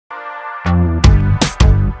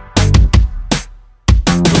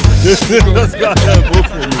Just go ahead and vote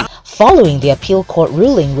for me. Following the appeal court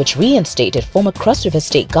ruling which reinstated former Cross River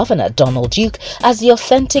State Governor Donald Duke as the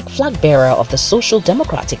authentic flag bearer of the Social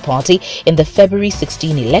Democratic Party in the February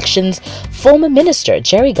 16 elections, former Minister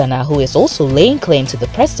Jerry Gana, who is also laying claim to the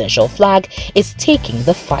presidential flag, is taking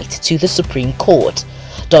the fight to the Supreme Court.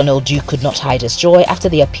 Donald Duke could not hide his joy after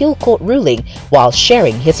the appeal court ruling while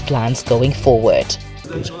sharing his plans going forward.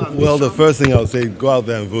 Well, the first thing I'll say, go out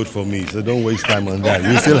there and vote for me. So don't waste time on that.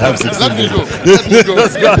 You still have 16 minutes.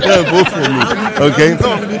 Just go out there and vote for me. Okay?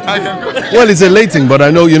 Well, it's elating, but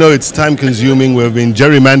I know, it's time consuming. We've been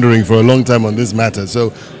gerrymandering for a long time on this matter.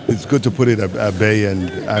 So it's good to put it at bay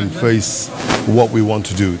and face what we want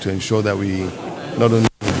to do to ensure that we not only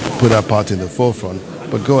put our party in the forefront,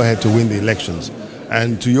 but go ahead to win the elections.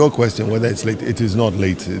 And to your question, whether it's late, it is not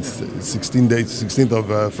late. It's 16th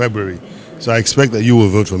of February. So I expect that you will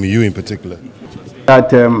vote for me, you in particular.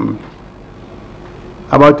 That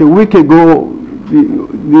about a week ago,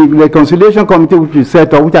 the Reconciliation Committee which we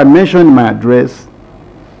set up, which I mentioned in my address,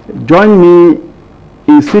 joined me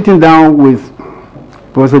in sitting down with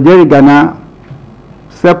Professor Jerry Gana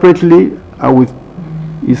separately and with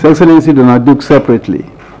His Excellency Donald Duke separately.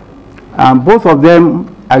 And both of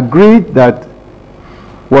them agreed that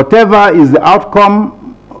whatever is the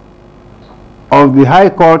outcome of the High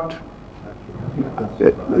Court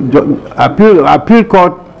appeal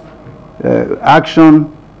court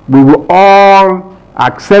action, we will all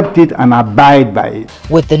accept it and abide by it.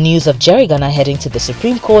 With the news of Jerry Gana heading to the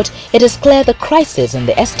Supreme Court, it is clear the crisis in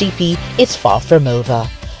the SDP is far from over.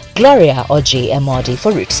 Gloria Oji Emodi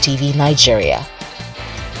for Rootstv Nigeria.